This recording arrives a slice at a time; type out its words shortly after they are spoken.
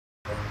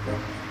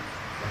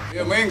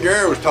Yeah, me and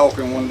Gary was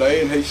talking one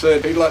day, and he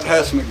said he'd like to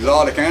have some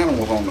exotic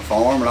animals on the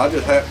farm, and I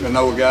just happened to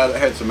know a guy that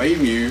had some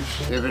emus.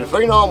 If the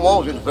phenom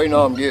wants it, the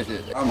phenom gets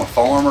it. I'm a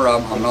farmer,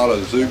 I'm not a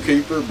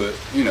zookeeper, but,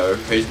 you know,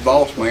 he's the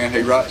boss man,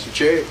 he writes the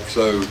check,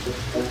 so,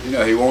 you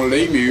know, he wanted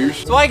emus.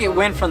 So I get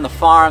wind from the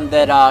farm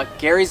that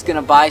Gary's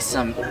gonna buy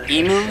some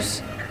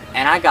emus,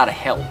 and I gotta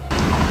help.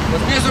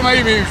 Let's get some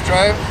emus,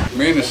 Travis.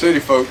 Me and the city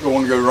folk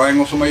going to go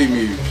wrangle some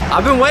emus.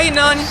 I've been waiting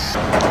on you.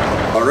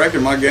 I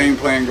reckon my game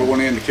plan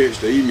going in to catch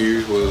the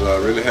emus was I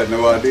really had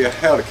no idea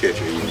how to catch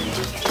an emu.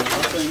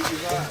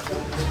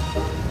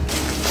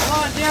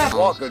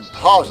 What could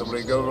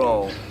possibly go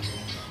wrong?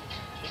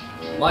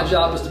 My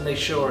job is to make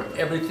sure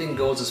everything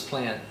goes as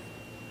planned.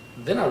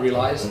 Then I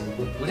realized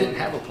we didn't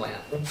have a plan.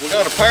 We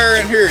got a pair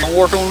in here. I'm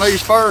working on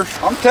these first.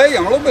 I'm telling you,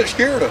 I'm a little bit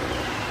scared of them.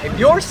 If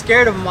you're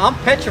scared of them, I'm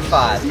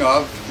petrified. You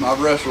know,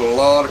 I've wrestled a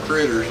lot of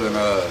critters, and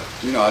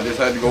you know, I just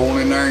had to go on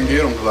in there and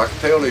get them because I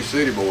could tell these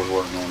city boys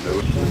weren't going to do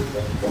it.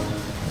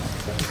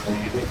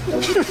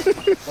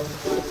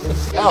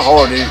 How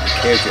hard is it to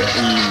catch an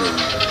emu?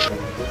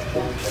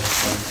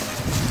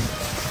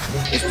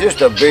 It's just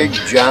a big,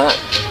 giant,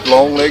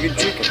 long-legged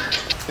chicken.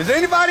 Is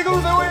anybody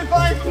going to do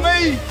anything for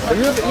me?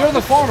 You're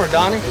the farmer,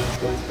 Donnie.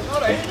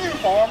 Not an emu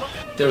farmer.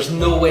 There's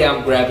no way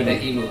I'm grabbing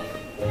an emu.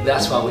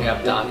 That's why we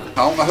have Donnie. I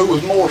don't know who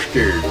was more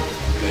scared,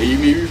 the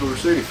emus or the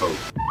city folk.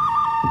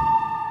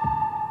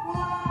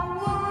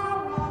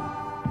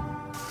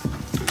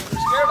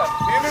 Scared of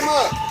him. Give him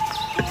up.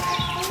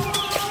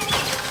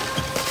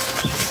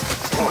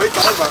 Oh, he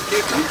thought about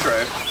kicking you,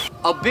 Travis.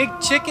 A big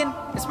chicken?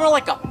 It's more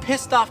like a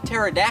pissed off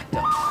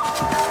pterodactyl.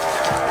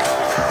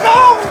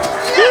 No!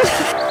 It's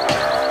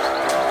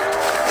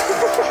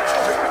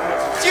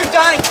you,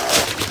 Donnie!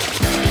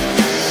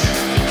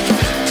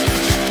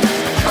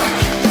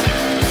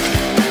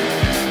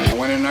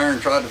 And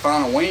tried to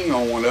find a wing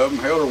on one of them.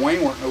 Hell, the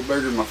wing weren't no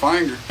bigger than my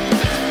finger.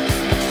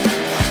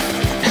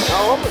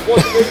 Oh, I'm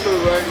what you do,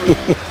 Wrangler.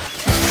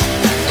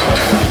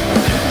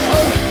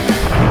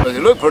 But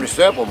it looked pretty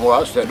simple, boy. I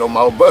was sitting on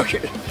my old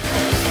bucket.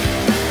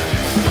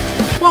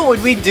 What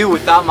would we do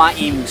without my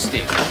emu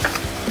stick?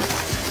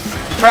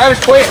 Travis,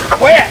 quit!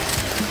 Quit!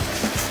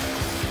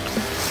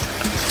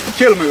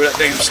 Kill me with that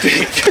damn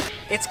stick.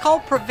 It's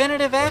called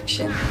preventative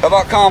action. How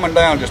about calming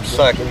down just a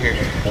second here?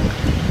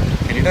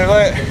 Can you do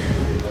that?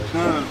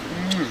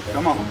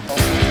 Come on.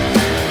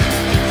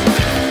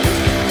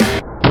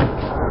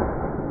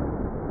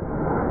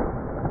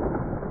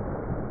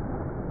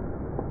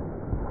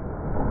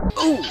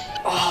 Ooh!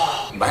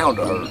 Oh, bound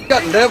to hurt.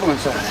 Got the devil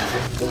inside.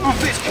 Oh,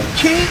 bitch,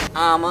 king.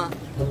 I'm a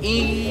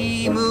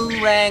emu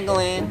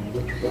wrangling.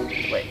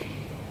 Wait.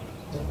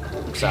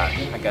 I'm sorry,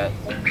 I got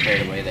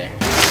carried away there.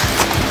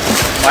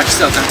 Watch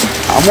yourself, Donnie.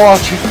 I'm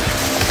watching.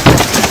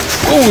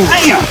 Ooh,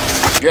 damn!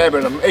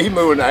 Grabbing an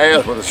emu in the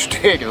ass with a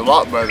stick is a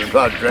lot better than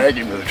trying to drag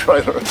him to the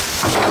trailer.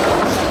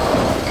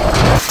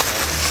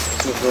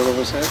 Throw it over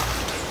his head?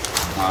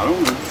 I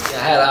don't know. I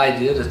had an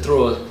idea to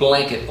throw a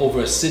blanket over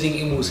a sitting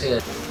emu's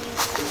head.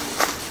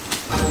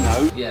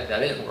 No. Yeah, that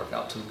didn't work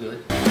out too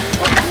good.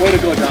 Way to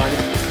go, Donnie.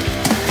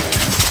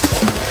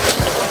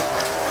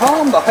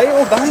 Calm the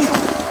hell down.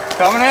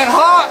 Coming in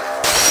hot.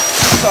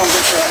 This son of a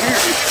bitch right here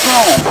is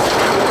strong.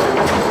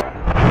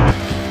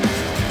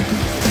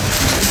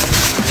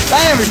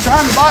 Damn, he's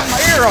trying to bite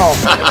my ear off.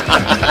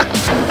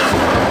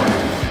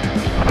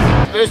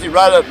 This is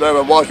right up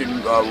there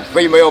watching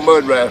female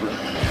mud wrestling.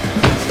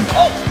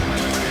 Oh,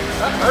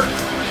 that hurt.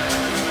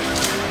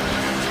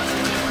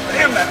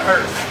 Damn, that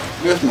hurt.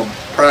 Missed my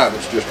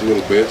privates just a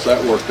little bit, so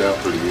that worked out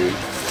pretty good.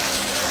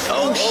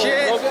 Oh,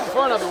 shit. Go get in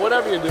front of it,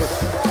 whatever you do.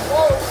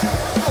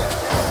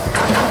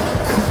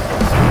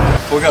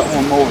 We got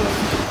one more.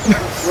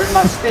 Where's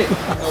my stick?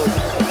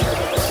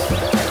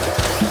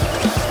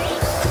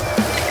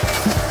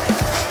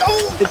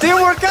 It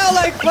didn't work out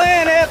like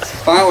planned, Epps.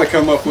 Finally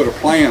come up with a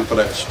plan for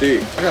that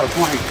stick. I got a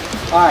plan.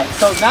 Alright,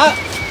 so now...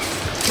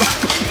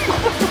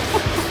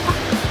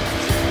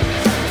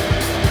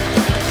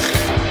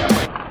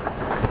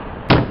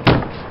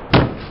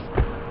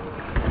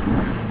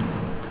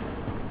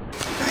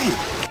 Damn.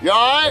 You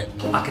alright?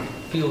 I can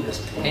feel this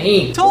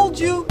pain. Told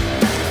you.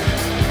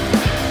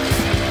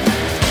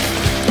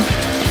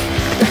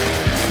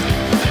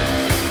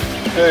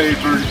 Hey,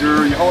 pretty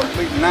girl, your heart's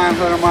beating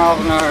 900 miles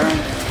an hour.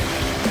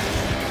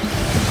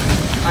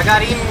 I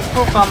got emu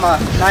poop on my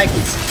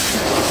Nikes.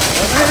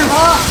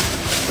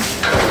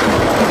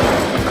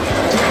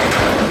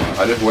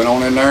 I just went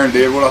on in there and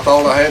did what I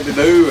thought I had to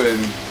do and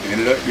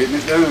ended up getting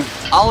it done.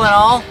 All in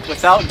all,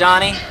 without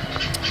Donnie,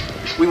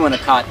 we wouldn't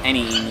have caught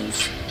any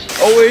emus.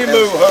 Oh,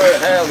 emu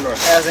handler.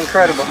 That was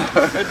incredible.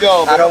 Good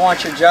job. I don't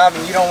want your job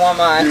and you don't want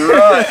mine. You're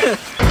right.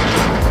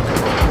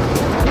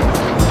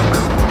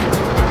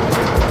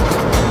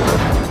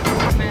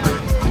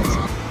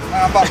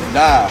 I'm about to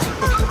die.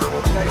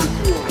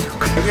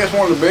 I guess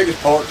one of the biggest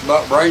parts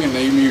about bringing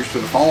the emus to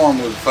the farm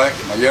was the fact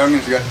that my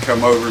youngins got to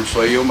come over and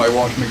see them. They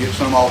watched me get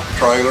some off the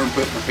trailer and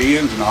put in the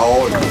pins and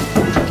all.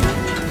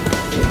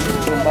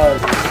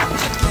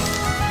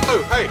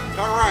 Oh, hey,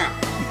 turn around.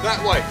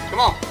 That way. Come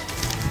on.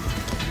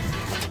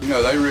 You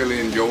know, they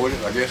really enjoyed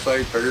it. I guess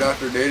they figured out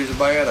their daddy's a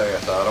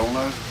badass. I don't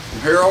know.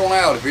 From here on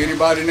out, if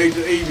anybody needs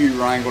an emu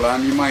wrangled,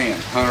 I'm your man.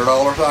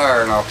 $100 a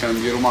hour and I'll come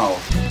get them all.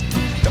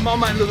 Come on,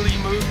 my little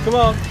emu. Come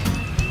on.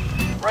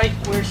 Right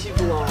where she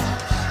belongs.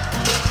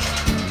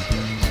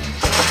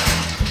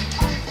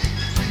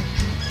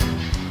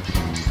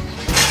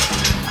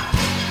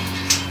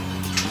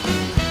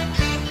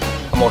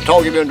 I'm gonna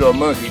talk him into a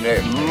monkey.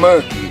 That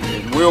monkey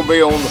will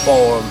be on the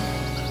farm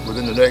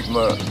within the next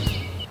month.